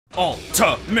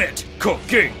Ultimate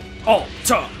cooking!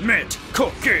 Ultimate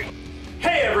cooking!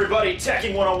 Hey everybody,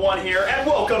 Tekking101 here, and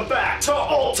welcome back to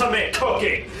Ultimate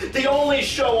Cooking, the only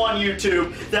show on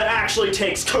YouTube that actually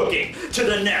takes cooking to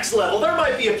the next level. There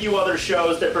might be a few other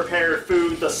shows that prepare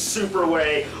food the super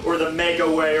way, or the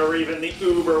mega way, or even the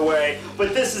uber way,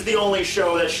 but this is the only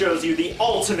show that shows you the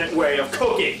ultimate way of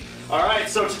cooking. Alright,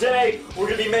 so today we're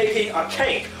going to be making a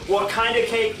cake. What kind of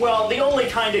cake? Well, the only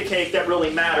kind of cake that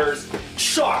really matters,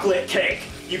 chocolate cake.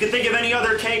 You can think of any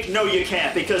other cake? No, you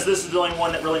can't, because this is the only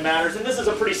one that really matters, and this is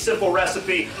a pretty simple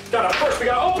recipe. First, we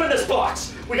gotta open this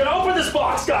box. We gotta open this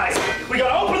box, guys. We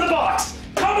gotta open the box.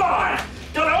 Come on!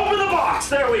 Gotta open the box.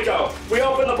 There we go. We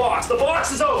open the box. The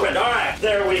box is opened. Alright,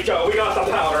 there we go. We got the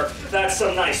powder. That's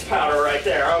some nice powder right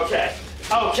there. Okay.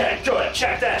 Okay, good.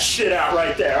 Check that shit out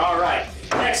right there. Alright.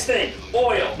 Next thing,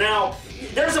 oil. Now,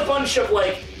 there's a bunch of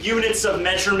units of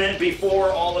measurement before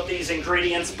all of these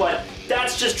ingredients, but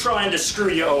that's just trying to screw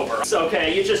you over. It's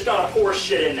okay, you just gotta pour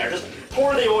shit in there. Just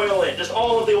pour the oil in, just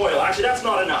all of the oil. Actually, that's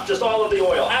not enough, just all of the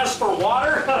oil. As for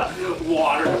water,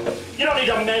 water. You don't need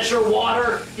to measure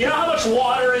water. You know how much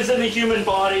water is in the human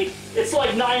body? It's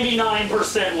like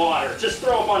 99% water. Just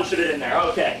throw a bunch of it in there,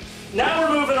 okay. Now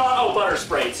we're moving on, oh, butter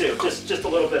spray too, just a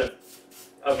little bit of,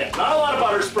 okay, not a lot of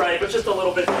butter spray, but just a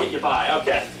little bit to get you by,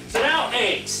 okay. So now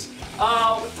eggs.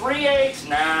 3 eggs?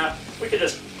 Nah, we could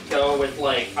just go with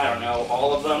I don't know,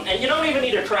 all of them. And you don't even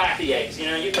need to crack the eggs, you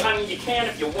know, you can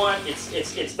if you want,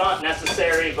 it's not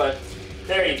necessary, but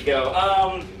there you go.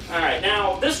 Alright,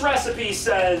 now this recipe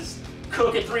says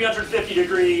cook at 350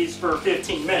 degrees for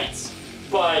 15 minutes.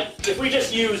 But if we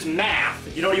just use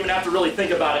math, you don't even have to really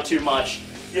think about it too much.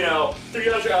 You know,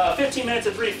 15 minutes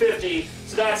at 350,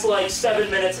 so that's like 7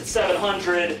 minutes at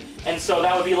 700, and so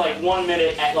that would be like 1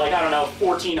 minute at I don't know,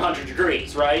 1400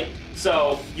 degrees, right?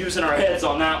 So, using our heads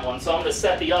on that one. So I'm gonna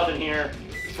set the oven here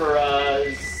for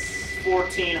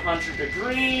 1400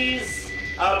 degrees.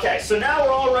 Okay, so now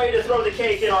we're all ready to throw the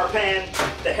cake in our pan.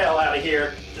 The hell out of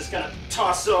here. Just gonna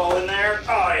toss it all in there.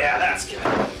 Oh yeah, that's good.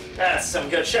 That's some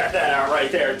good, check that out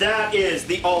right there. That is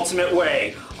the ultimate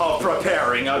way of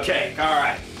preparing, okay, all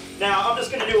right. Now, I'm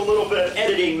just gonna do a little bit of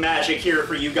editing magic here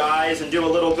for you guys and do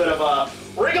a little bit of a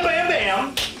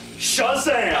ring-a-bam-bam,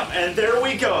 shazam, and there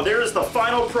we go. There's the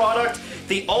final product,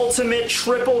 the ultimate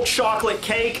triple chocolate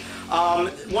cake.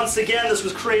 Once again, this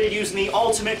was created using the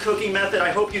ultimate cooking method.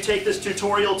 I hope you take this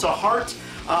tutorial to heart.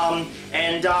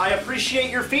 And I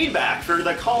appreciate your feedback for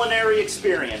the culinary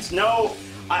experience. No,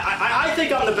 I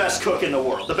think I'm the best cook in the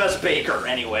world. The best baker,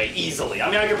 anyway, easily. I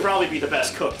mean, I could probably be the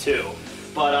best cook, too.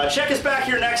 But check us back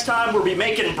here next time. We'll be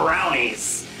making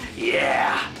brownies.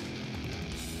 Yeah.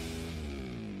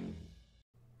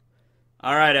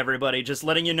 Alright everybody, just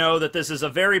letting you know that this is a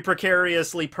very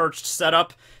precariously perched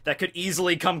setup that could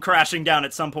easily come crashing down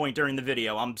at some point during the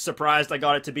video. I'm surprised I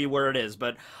got it to be where it is,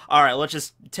 but alright, let's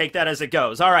just take that as it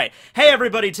goes. Alright, hey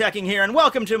everybody, Tekking here, and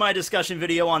welcome to my discussion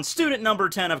video on student number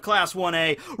 10 of Class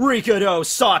 1A, Rikido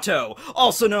Sato,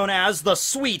 also known as the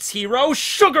Sweets Hero,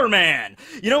 Sugar Man!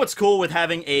 You know what's cool with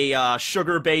having a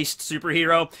sugar-based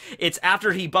superhero? It's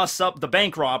after he busts up the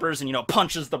bank robbers and, you know,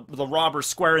 punches the robber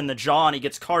square in the jaw and he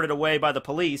gets carted away by the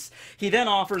police, he then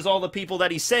offers all the people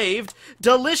that he saved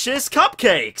delicious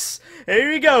cupcakes.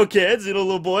 Here you go, kids. You know,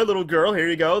 little boy, little girl, here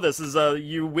you go. This is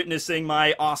you witnessing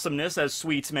my awesomeness as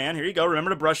Sweets Man. Here you go. Remember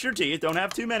to brush your teeth. Don't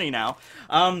have too many now.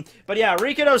 But yeah,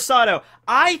 Rikido Sato,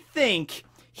 I think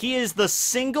he is the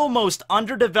single most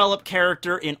underdeveloped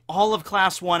character in all of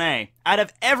Class 1A. Out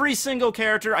of every single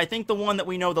character, I think the one that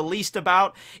we know the least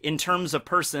about in terms of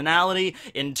personality,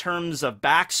 in terms of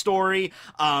backstory,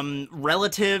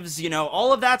 relatives, you know,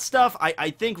 all of that stuff,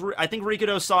 I think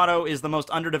Rikido Sato is the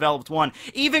most underdeveloped one.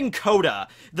 Even Koda,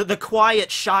 the quiet,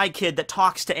 shy kid that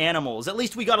talks to animals, at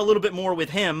least we got a little bit more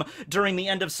with him during the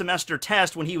end of semester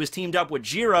test when he was teamed up with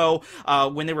Jiro,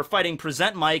 when they were fighting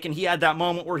Present Mike, and he had that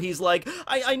moment where he's like,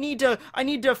 I need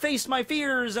to face my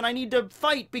fears, and I need to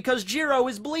fight because Jiro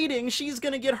is bleeding. She's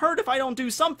gonna get hurt if I don't do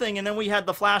something. And then we had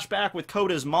the flashback with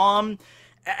Koda's mom.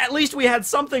 At least we had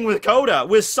something with Koda.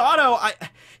 With Sato,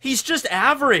 he's just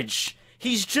average.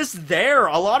 He's just there.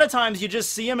 A lot of times you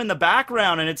just see him in the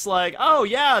background and it's like, oh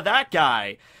yeah, that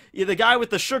guy. The guy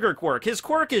with the sugar quirk. His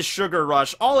quirk is Sugar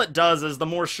Rush. All it does is the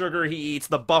more sugar he eats,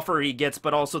 the buffer he gets,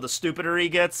 but also the stupider he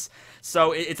gets.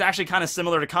 So it's actually kind of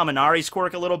similar to Kaminari's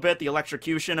quirk a little bit, the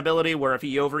electrocution ability, where if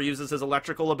he overuses his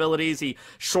electrical abilities, he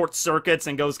short circuits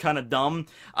and goes kind of dumb.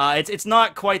 It's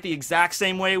not quite the exact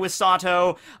same way with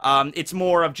Sato. It's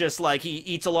more of just like he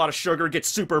eats a lot of sugar, gets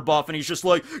super buff, and he's just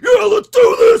like, yeah, let's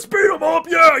do this, beat him up,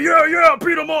 yeah,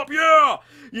 beat him up, yeah.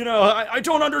 you know, I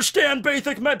don't understand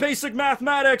basic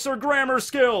mathematics or grammar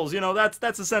skills. You know,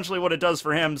 that's essentially what it does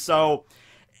for him. So,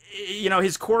 you know,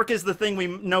 his quirk is the thing we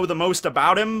know the most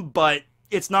about him, but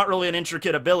it's not really an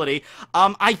intricate ability.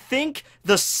 I think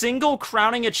the single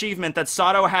crowning achievement that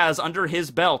Sato has under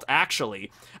his belt, actually,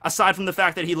 aside from the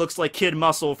fact that he looks like Kid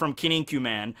Muscle from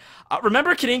Tekking101.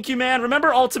 Remember Tekking101?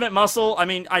 Remember Ultimate Muscle? I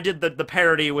mean, I did the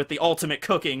parody with the Ultimate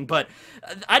Cooking, but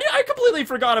I completely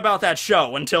forgot about that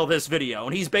show until this video,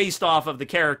 and he's based off of the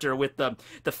character with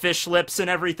the fish lips and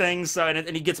everything, so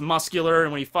and he gets muscular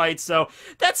and when he fights, so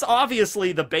that's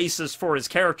obviously the basis for his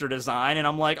character design, and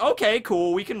I'm like, okay,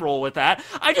 cool, we can roll with that.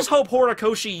 I just hope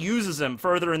Horikoshi uses him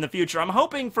further in the future. I'm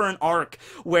hoping for an arc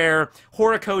where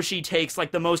Horikoshi takes, like,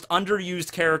 the most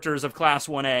underused characters of Class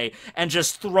 1A and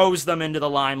just throws them into the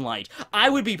limelight.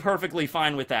 I would be perfectly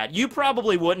fine with that. You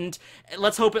probably wouldn't.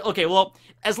 Let's hope it... Okay, well,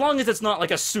 as long as it's not, like,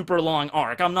 a super long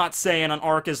arc. I'm not saying an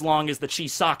arc as long as the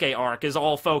Chisake arc is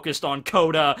all focused on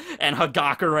Koda and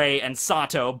Hagakure and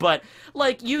Sato, but,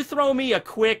 like, you throw me a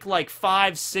quick, like,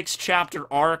 5-6 chapter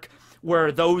arc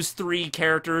where those three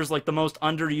characters, like the most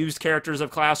underused characters of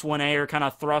Class 1A, are kind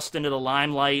of thrust into the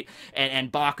limelight,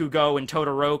 and Bakugo and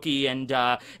Todoroki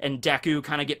and Deku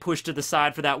kind of get pushed to the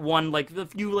side for that one, like, the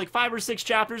few, like, 5 or 6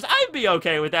 chapters. I'd be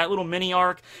okay with that little mini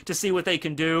arc to see what they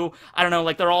can do. I don't know,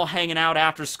 like, they're all hanging out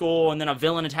after school, and then a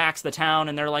villain attacks the town,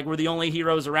 and they're like, we're the only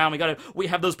heroes around, we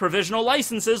have those provisional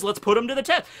licenses, let's put them to the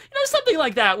test. You know, something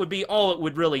like that would be all it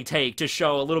would really take to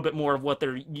show a little bit more of what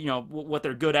they're, you know, what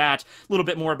they're good at, a little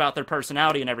bit more about their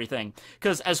personality and everything.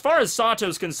 Because as far as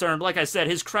Sato's concerned, like I said,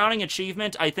 his crowning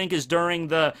achievement, I think, is during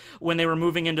when they were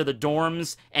moving into the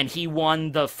dorms, and he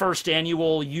won the first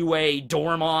annual UA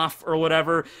dorm off, or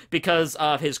whatever, because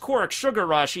of his quirk, Sugar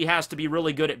Rush. He has to be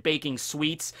really good at baking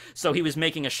sweets, so he was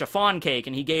making a chiffon cake,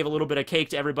 and he gave a little bit of cake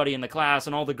to everybody in the class,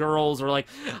 and all the girls were like,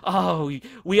 oh,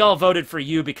 we all voted for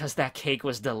you because that cake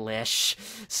was delish.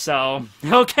 So,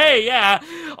 okay, yeah.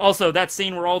 Also, that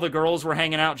scene where all the girls were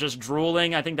hanging out just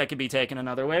drooling, I think that could be taken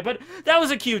another way, but that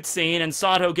was a cute scene, and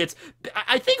Sato gets...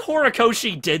 I think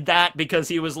Horikoshi did that because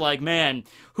he was like, man,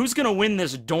 who's gonna win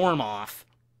this dorm off?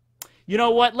 You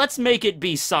know what? Let's make it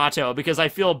be Sato, because I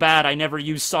feel bad I never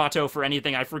use Sato for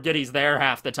anything. I forget he's there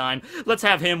half the time. Let's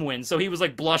have him win. So he was,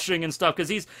 like, blushing and stuff, because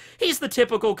he's the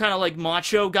typical kind of, like,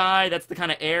 macho guy. That's the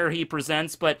kind of air he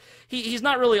presents, but he's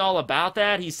not really all about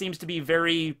that. He seems to be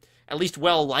very, at least,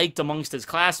 well-liked amongst his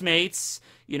classmates.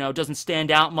 You know, doesn't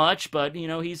stand out much, but, you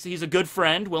know, he's a good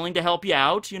friend, willing to help you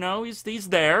out, you know, he's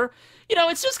there. You know,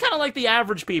 it's just kind of like the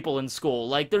average people in school.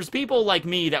 Like, there's people like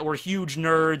me that were huge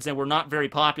nerds and were not very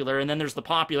popular, and then there's the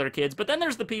popular kids, but then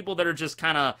there's the people that are just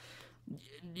kind of...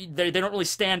 They don't really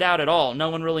stand out at all. No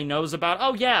one really knows about,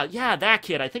 oh, yeah, that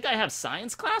kid. I think I have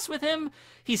science class with him.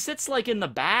 He sits, like, in the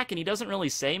back, and he doesn't really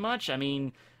say much. I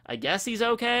mean... I guess he's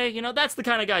okay. You know, that's the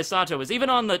kind of guy Sato is.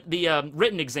 Even on the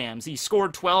written exams, he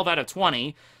scored 12 out of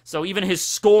 20. So even his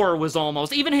score was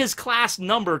almost... Even his class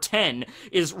number 10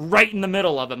 is right in the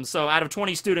middle of him. So out of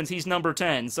 20 students, he's number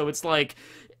 10. So it's like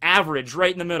average,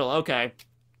 right in the middle. Okay.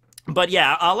 But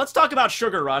yeah, let's talk about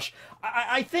Sugar Rush.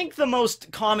 I think the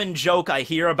most common joke I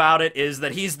hear about it is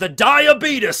that he's the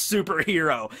diabetes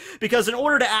superhero, because in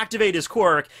order to activate his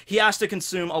quirk, he has to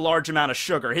consume a large amount of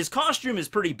sugar. His costume is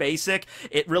pretty basic.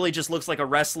 It really just looks like a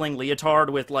wrestling leotard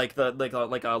with like a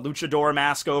luchador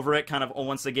mask over it, kind of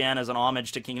once again as an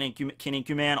homage to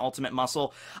Tekking101, Ultimate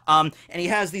Muscle. And he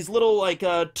has these little like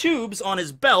tubes on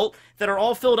his belt that are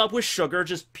all filled up with sugar,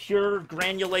 just pure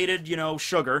granulated, you know,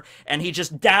 sugar, and he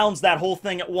just downs that whole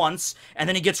thing at once, and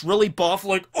then he gets really buff,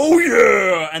 like, oh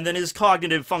yeah, and then his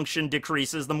cognitive function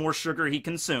decreases the more sugar he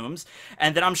consumes,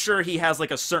 and then I'm sure he has, like,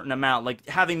 a certain amount, like,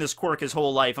 having this quirk his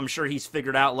whole life, I'm sure he's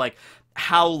figured out, like,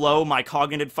 how low my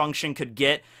cognitive function could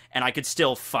get, and I could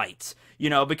still fight. You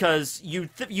know, because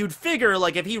you'd figure,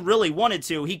 like, if he really wanted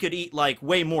to, he could eat, like,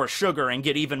 way more sugar and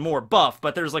get even more buff,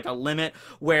 but there's, like, a limit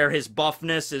where his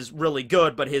buffness is really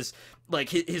good, but his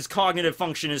cognitive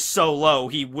function is so low,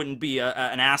 he wouldn't be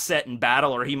an asset in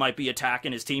battle, or he might be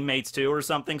attacking his teammates, too, or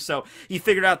something, so he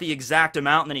figured out the exact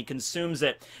amount, and then he consumes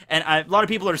it, and a lot of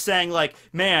people are saying, like,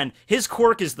 man, his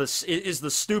quirk is the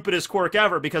stupidest quirk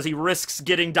ever, because he risks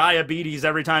getting diabetes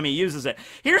every time he uses it.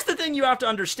 Here's the thing you have to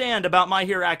understand about My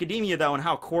Hero Academia, though, and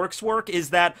how quirks work, is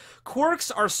that quirks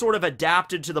are sort of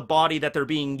adapted to the body that they're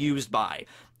being used by.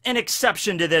 an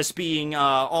exception to this being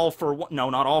all for one. No,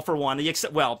 not all for one.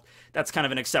 Well, that's kind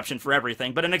of an exception for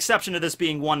everything, but an exception to this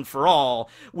being one for all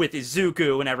with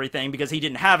Izuku and everything, because he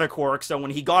didn't have a quirk, so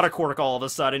when he got a quirk all of a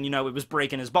sudden, you know, it was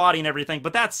breaking his body and everything,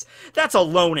 but that's a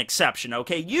lone exception,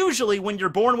 okay? Usually, when you're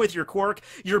born with your quirk,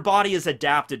 your body is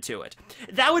adapted to it.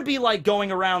 That would be like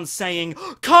going around saying,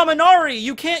 Kaminari,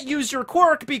 you can't use your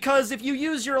quirk because if you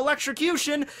use your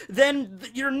electrocution, then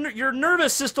your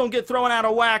nervous system will get thrown out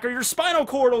of whack, or your spinal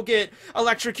cord will get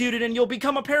electrocuted and you'll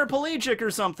become a paraplegic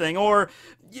or something, or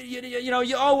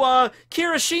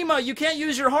Kirishima, you can't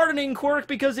use your hardening quirk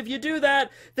because if you do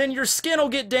that, then your skin will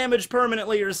get damaged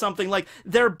permanently or something. Like,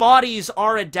 their bodies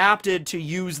are adapted to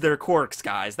use their quirks,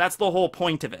 guys. That's the whole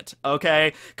point of it,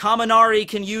 okay? Kaminari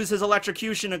can use his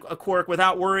electrocution a quirk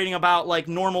without worrying about, like,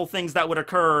 normal things that would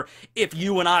occur if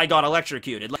you and I got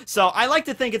electrocuted. So, I like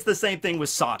to think it's the same thing with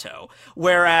Sato,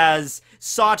 whereas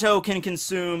Sato can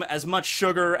consume as much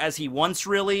sugar as he wants,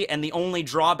 really, and the only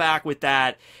drawback with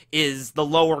that is the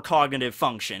lower cognitive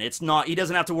function. It's not, he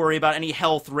doesn't have to worry about any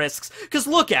health risks, because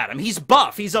look at him, he's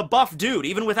buff, he's a buff dude,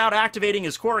 even without activating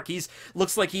his quirk,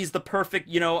 looks like he's the perfect,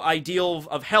 you know, ideal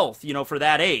of health, you know, for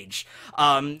that age.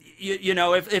 You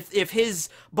know, if his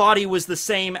body was the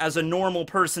same as a normal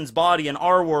person's body in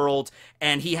our world,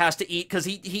 and he has to eat, because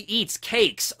he eats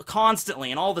cakes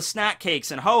constantly, and all the snack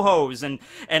cakes, and ho-hos, and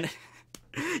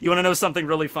you want to know something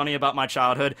really funny about my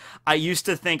childhood? I used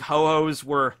to think ho-hos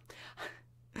were...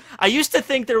 I used to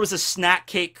think there was a snack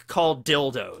cake called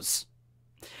dildos,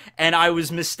 and I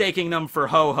was mistaking them for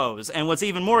ho-hos. And what's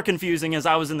even more confusing is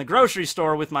I was in the grocery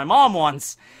store with my mom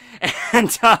once,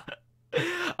 and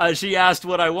she asked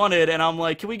what I wanted, and I'm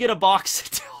like, can we get a box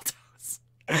of dildos?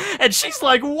 And she's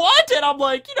like, what? And I'm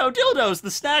like, you know, dildos,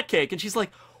 the snack cake. And she's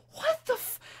like, what the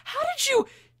how did you...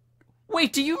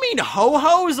 Wait, do you mean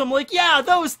ho-hos? I'm like, yeah,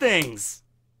 those things.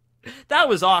 That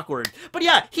was awkward. But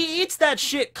yeah, he eats that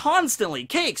shit constantly.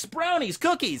 Cakes, brownies,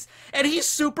 cookies, and he's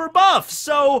super buff.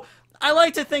 So I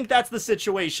like to think that's the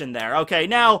situation there. Okay,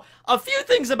 now, a few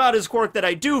things about his quirk that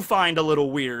I do find a little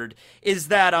weird is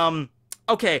that,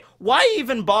 okay, why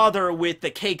even bother with the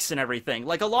cakes and everything?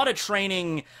 Like, a lot of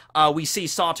training we see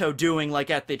Sato doing, like,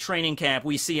 at the training camp,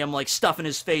 we see him, like, stuffing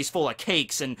his face full of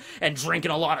cakes and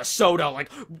drinking a lot of soda, like,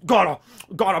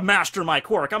 gotta master my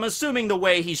quirk. I'm assuming the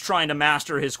way he's trying to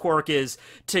master his quirk is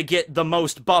to get the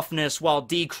most buffness while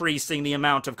decreasing the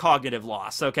amount of cognitive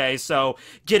loss, okay? So,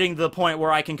 getting to the point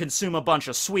where I can consume a bunch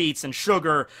of sweets and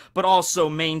sugar, but also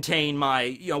maintain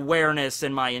my awareness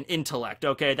and my intellect,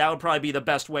 okay? That would probably be the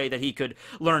best way that he could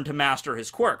learn to master his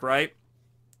quirk, right?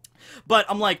 But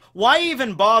I'm like, why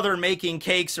even bother making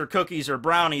cakes or cookies or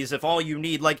brownies if all you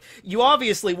need, like, you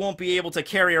obviously won't be able to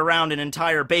carry around an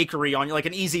entire bakery on, like,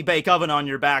 an easy bake oven on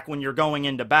your back when you're going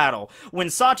into battle.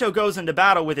 When Sato goes into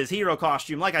battle with his hero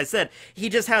costume, like I said, he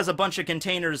just has a bunch of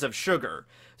containers of sugar.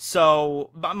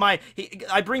 So,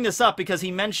 I bring this up because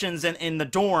he mentions in the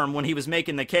dorm when he was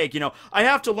making the cake, you know, I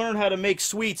have to learn how to make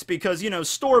sweets because, you know,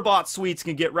 store-bought sweets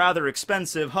can get rather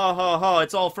expensive, ha ha ha,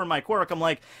 it's all for my quirk. I'm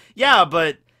like, yeah,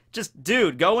 but just,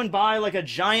 dude, go and buy, like, a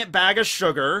giant bag of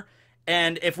sugar,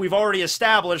 and if we've already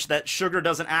established that sugar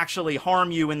doesn't actually harm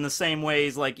you in the same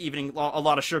ways, like, even a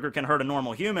lot of sugar can hurt a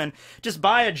normal human, just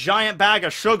buy a giant bag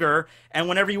of sugar, and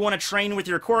whenever you want to train with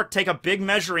your quirk, take a big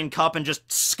measuring cup and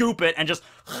just scoop it, and just...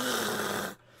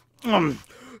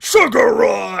 Sugar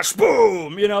rush,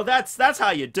 boom! You know, that's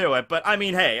how you do it, but, I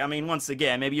mean, hey, once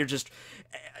again, maybe you're just...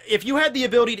 If you had the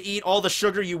ability to eat all the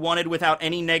sugar you wanted without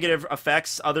any negative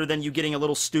effects other than you getting a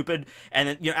little stupid, and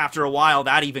then, you know, after a while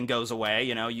that even goes away,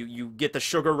 you know, you get the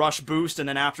sugar rush boost, and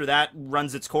then after that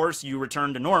runs its course, you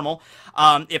return to normal.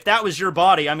 If that was your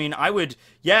body, I mean, I would,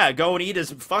 yeah, go and eat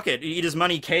as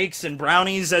many cakes and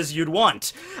brownies as you'd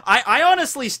want. I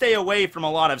honestly stay away from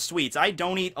a lot of sweets. I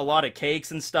don't eat a lot of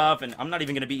cakes and stuff, and I'm not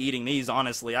even going to be eating these,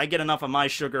 honestly. I get enough of my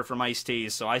sugar from iced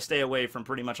teas, so I stay away from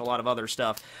pretty much a lot of other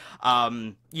stuff.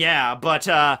 Yeah, but,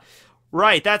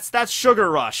 right, that's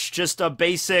Sugar Rush, just a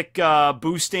basic,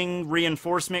 boosting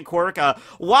reinforcement quirk.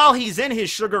 While he's in his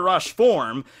Sugar Rush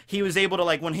form, he was able to,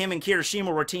 like, when him and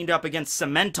Kirishima were teamed up against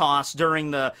Cementos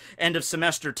during the end of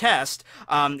semester test,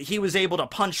 he was able to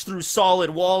punch through solid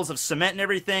walls of cement and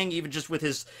everything, even just with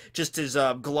his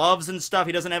gloves and stuff.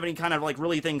 He doesn't have any kind of, like,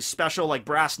 really thing special, like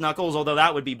brass knuckles, although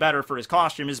that would be better for his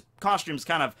costume. His costume's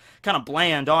kind of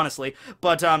bland, honestly.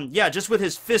 But, yeah, just with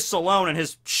his fists alone and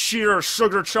his sheer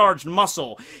sugar-charged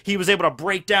muscle, he was able to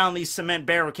break down these cement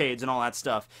barricades and all that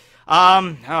stuff.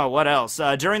 Oh, what else?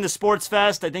 During the Sports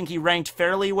Fest, I think he ranked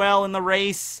fairly well in the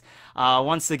race.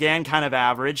 Once again, kind of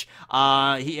average.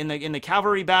 He in the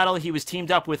cavalry battle, he was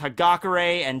teamed up with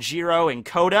Hagakure and Jiro and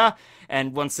Koda.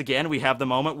 And once again, we have the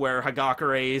moment where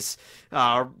Hagakure's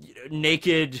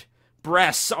naked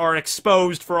breasts are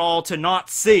exposed for all to not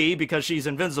see because she's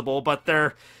invincible, but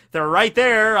they're right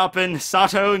there up in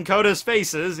Sato and Koda's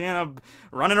faces, you know,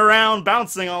 running around,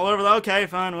 bouncing all over okay,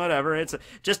 fine, whatever. It's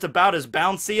just about as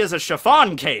bouncy as a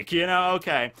chiffon cake, you know,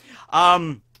 okay.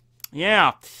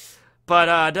 Yeah.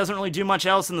 But it doesn't really do much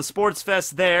else in the Sports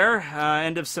Fest there.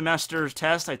 End of semester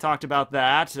test, I talked about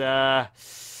that.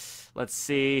 Let's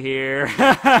see here.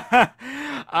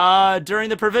 During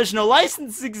the provisional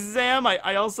license exam,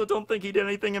 I also don't think he did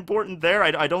anything important there.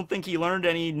 I don't think he learned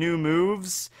any new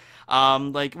moves.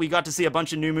 Like, we got to see a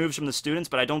bunch of new moves from the students,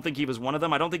 but I don't think he was one of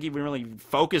them. I don't think he really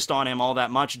focused on him all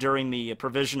that much during the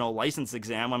provisional license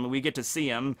exam. I mean, we get to see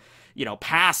him, you know,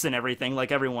 pass and everything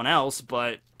like everyone else,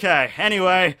 but... Okay,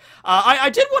 anyway, I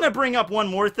did want to bring up one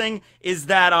more thing, is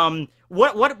that,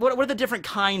 what are the different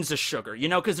kinds of sugar, you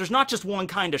know, because there's not just one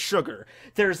kind of sugar.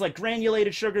 There's, like,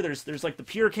 granulated sugar, there's like, the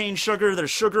pure cane sugar, there's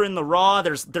sugar in the raw,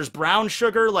 there's brown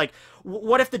sugar, like,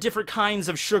 what if the different kinds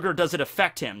of sugar does it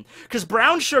affect him? Because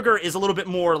brown sugar is a little bit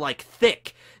more, like,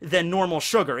 thick than normal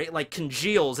sugar. It, like,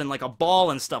 congeals in, like, a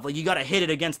ball and stuff. Like, you gotta hit it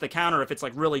against the counter if it's,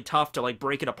 like, really tough to, like,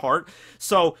 break it apart.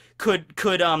 So, could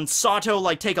Sato,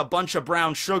 like, take a bunch of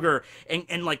brown sugar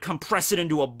and like, compress it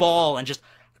into a ball and just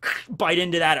bite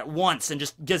into that at once, and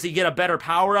just, does he get a better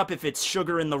power-up if it's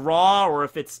sugar in the raw, or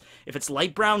if it's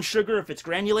light brown sugar, if it's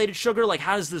granulated sugar? Like,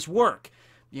 how does this work?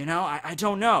 You know, I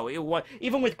don't know.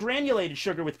 Even with granulated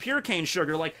sugar, with pure cane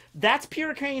sugar, like, that's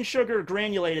pure cane sugar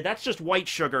granulated. That's just white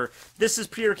sugar. This is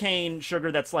pure cane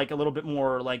sugar that's, like, a little bit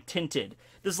more, like, tinted.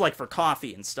 This is, like, for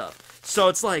coffee and stuff. So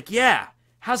it's like, yeah,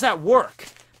 how's that work?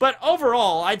 But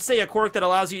overall, I'd say a quirk that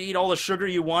allows you to eat all the sugar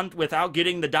you want without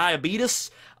getting the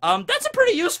diabetes, that's a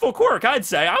pretty useful quirk, I'd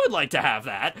say. I would like to have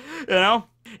that, you know?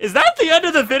 Is that the end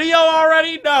of the video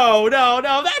already? No,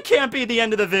 that can't be the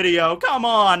end of the video. Come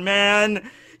on, man.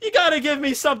 You gotta give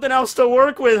me something else to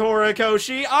work with,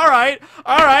 Horikoshi. Alright.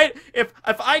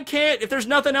 If there's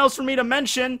nothing else for me to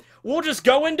mention, we'll just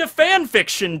go into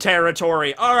fanfiction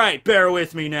territory. Alright, bear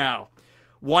with me now.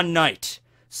 One night,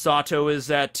 Sato is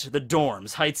at the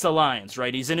dorms, Heights Alliance,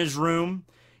 right? He's in his room,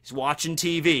 he's watching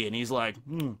TV, and he's like,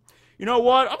 you know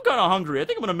what? I'm kind of hungry. I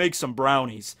think I'm going to make some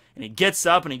brownies. And he gets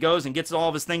up and he goes and gets all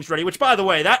of his things ready, which, by the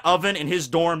way, that oven in his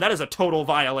dorm, that is a total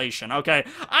violation, okay?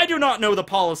 I do not know the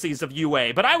policies of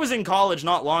UA, but I was in college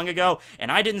not long ago,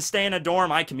 and I didn't stay in a dorm.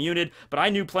 I commuted, but I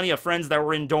knew plenty of friends that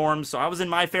were in dorms, so I was in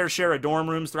my fair share of dorm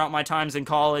rooms throughout my times in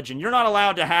college, and you're not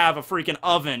allowed to have a freaking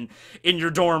oven in your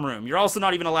dorm room. You're also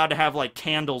not even allowed to have, like,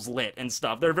 candles lit and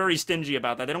stuff. They're very stingy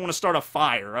about that. They don't want to start a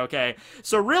fire, okay?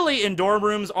 So really, in dorm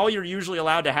rooms, all you're usually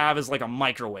allowed to have is, like, a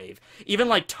microwave. Even,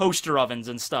 like, toaster ovens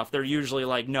and stuff, they're usually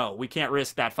like, no, we can't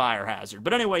risk that fire hazard.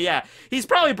 But anyway, yeah, he's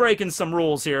probably breaking some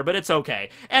rules here, but it's okay.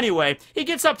 Anyway, he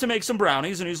gets up to make some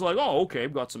brownies, and he's like, oh, okay,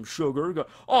 I've got some sugar.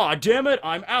 Oh, damn it,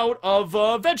 I'm out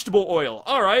of vegetable oil.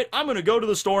 All right, I'm gonna go to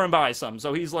the store and buy some.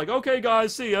 So he's like, okay,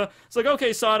 guys, see ya. It's like,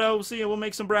 okay, Sato, see ya, we'll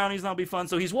make some brownies, that'll be fun.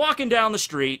 So he's walking down the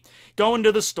street, going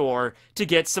to the store to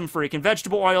get some freaking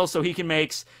vegetable oil so he can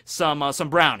make some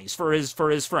brownies for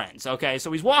his friends, okay?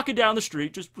 So he's walking down the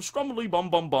street, just scrumbly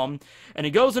bum, and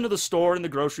he goes into the store, in the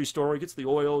grocery store, he gets the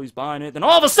oil, he's buying it, then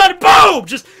all of a sudden, boom!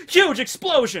 Just huge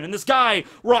explosion, and this guy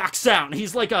rocks out, and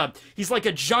he's like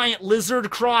a giant lizard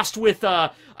crossed with,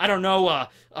 I don't know,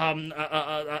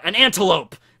 an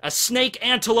antelope. A snake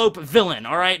antelope villain,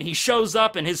 alright? And he shows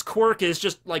up, and his quirk is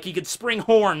just, like, he could spring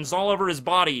horns all over his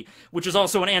body, which is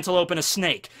also an antelope and a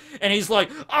snake. And he's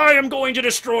like, I am going to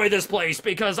destroy this place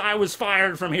because I was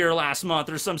fired from here last month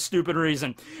or some stupid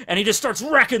reason. And he just starts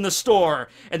wrecking the store.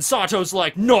 And Sato's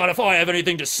like, not if I have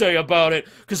anything to say about it,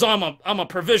 because I'm a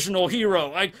provisional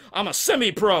hero. I'm a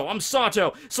semi-pro. I'm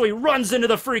Sato. So he runs into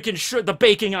the freaking the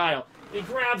baking aisle. He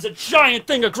grabs a giant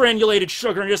thing of granulated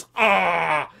sugar and just,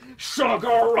 sugar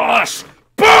rush!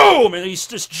 Boom! And he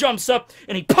just jumps up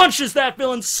and he punches that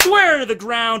villain square into the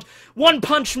ground, One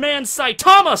Punch Man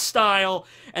Saitama style,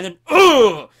 and then,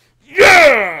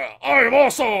 yeah! I am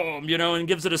awesome! You know, and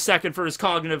gives it a second for his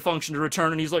cognitive function to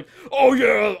return, and he's like, oh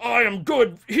yeah, I am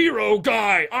good hero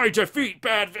guy! I defeat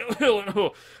bad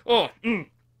villain!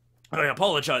 I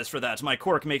apologize for that. My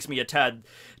quirk makes me a tad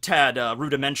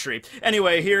rudimentary.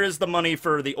 Anyway, here is the money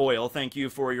for the oil. Thank you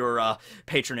for your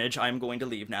patronage. I'm going to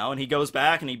leave now. And he goes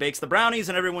back and he bakes the brownies,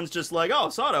 and everyone's just like, oh,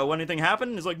 Sato, anything happen?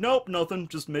 And he's like, nope, nothing.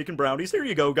 Just making brownies. Here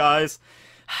you go, guys.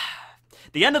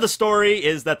 The end of the story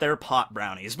is that they're pot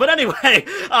brownies. But anyway,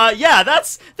 yeah,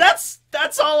 that's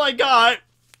all I got.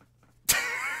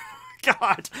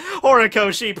 God,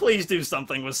 Horikoshi, please do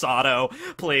something with Sato,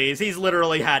 please. He's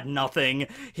literally had nothing.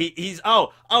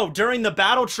 During the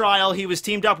battle trial, he was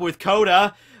teamed up with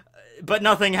Koda, but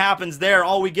nothing happens there.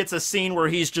 All we get's a scene where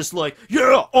he's just like,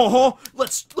 yeah,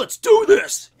 let's do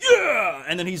this, yeah!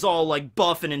 And then he's all, like,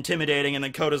 buff and intimidating, and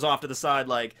then Koda's off to the side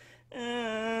like,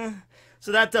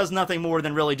 So that does nothing more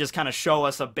than really just kind of show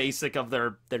us a basic of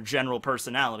their general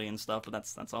personality and stuff, but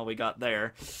that's all we got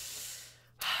there.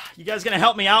 You guys gonna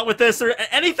help me out with this, or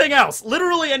anything else?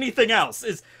 Literally anything else.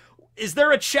 Is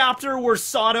there a chapter where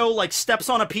Sato, like, steps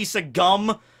on a piece of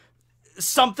gum?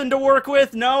 Something to work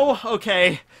with? No?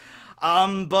 Okay.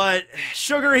 But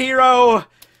Sugar Hero,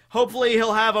 hopefully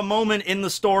he'll have a moment in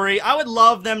the story. I would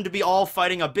love them to be all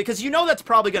fighting because you know that's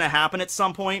probably gonna happen at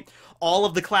some point. All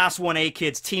of the Class 1A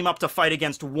kids team up to fight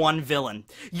against one villain.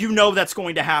 You know that's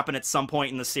going to happen at some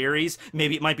point in the series.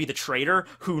 Maybe it might be the traitor,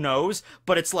 who knows?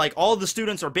 But it's like all of the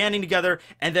students are banding together,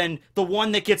 and then the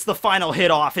one that gets the final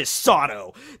hit off is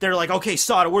Sato. They're like, okay,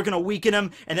 Sato, we're gonna weaken him,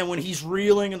 and then when he's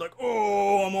reeling and like,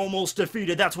 oh, I'm almost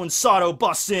defeated, that's when Sato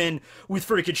busts in with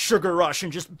freaking Sugar Rush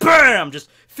and just BAM!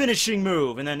 Just finishing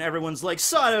move, and then everyone's like,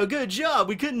 Sato, good job,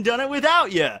 we couldn't done it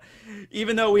without you.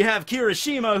 Even though we have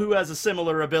Kirishima, who has a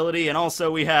similar ability, and also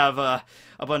we have a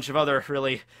bunch of other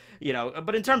really, you know,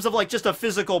 but in terms of like just a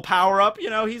physical power-up, you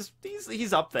know, he's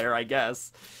up there, I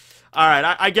guess.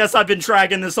 Alright, I guess I've been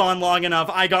dragging this on long enough.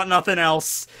 I got nothing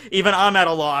else. Even I'm at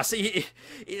a loss.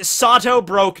 Sato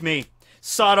broke me.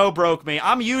 Sato broke me.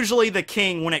 I'm usually the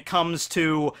king when it comes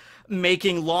to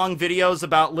making long videos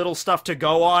about little stuff to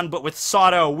go on, but with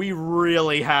Sato, we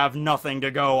really have nothing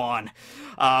to go on.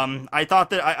 I thought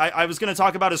that I was going to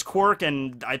talk about his quirk,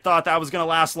 and I thought that was going to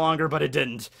last longer, but it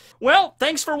didn't. Well,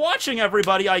 thanks for watching,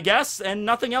 everybody, I guess, and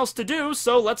nothing else to do,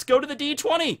 so let's go to the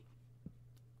D20.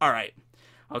 Alright.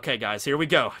 Okay, guys, here we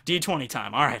go. D20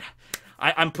 time. Alright.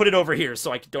 I'm put it over here,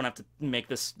 so I don't have to make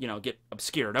this, you know, get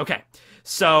obscured. Okay.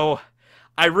 So,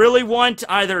 I really want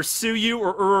either Tsuyu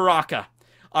or Uraraka.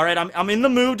 Alright, I'm in the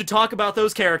mood to talk about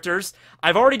those characters.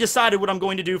 I've already decided what I'm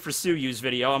going to do for Tsuyu's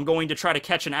video. I'm going to try to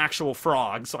catch an actual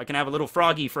frog, so I can have a little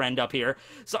froggy friend up here.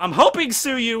 So I'm hoping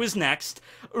Tsuyu is next.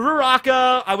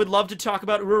 Uraraka, I would love to talk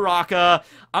about Uraraka.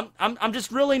 I'm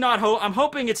just really not I'm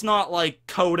hoping it's not like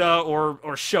Koda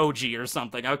or Shoji or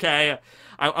something, okay?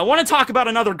 I want to talk about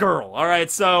another girl, alright?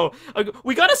 So,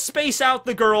 we gotta space out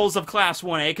the girls of Class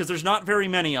 1A, because there's not very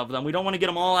many of them. We don't want to get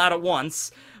them all out at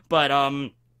once, but,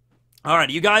 alright,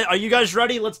 are you guys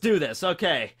ready? Let's do this.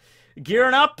 Okay.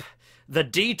 Gearing up, the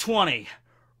D20.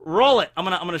 Roll it. I'm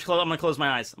gonna close my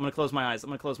eyes. I'm gonna close my eyes. I'm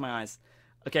gonna close my eyes.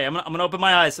 Okay, I'm gonna open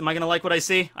my eyes. Am I gonna like what I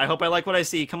see? I hope I like what I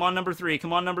see. Come on, number 3.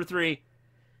 Come on, number 3.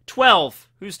 12.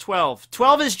 Who's 12?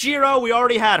 12 is Jiro. We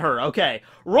already had her. Okay.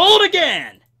 Roll it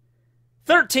again.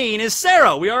 13 is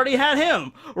Sarah. We already had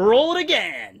him. Roll it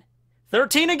again.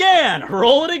 13 again.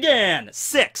 Roll it again.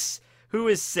 6. Who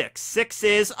is 6? 6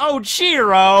 is... Oh,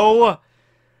 Jiro!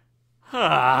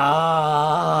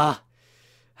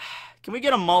 Can we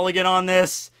get a mulligan on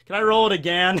this? Can I roll it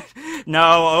again?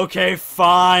 No, okay,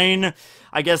 fine.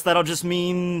 I guess that'll just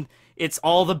mean it's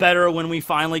all the better when we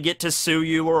finally get to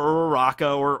Tsuyu or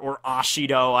Uraraka or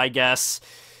Ashido, I guess.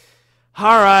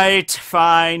 Alright,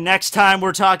 fine. Next time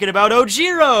we're talking about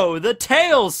Ojiro, the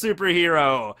tail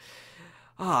superhero.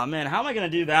 Oh man, how am I gonna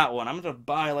do that one? I'm gonna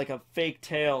buy like a fake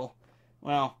tail.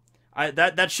 Well,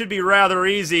 that should be rather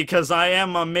easy, because I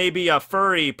am maybe a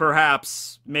furry,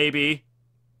 perhaps. Maybe.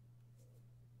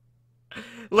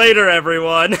 Later,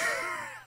 everyone.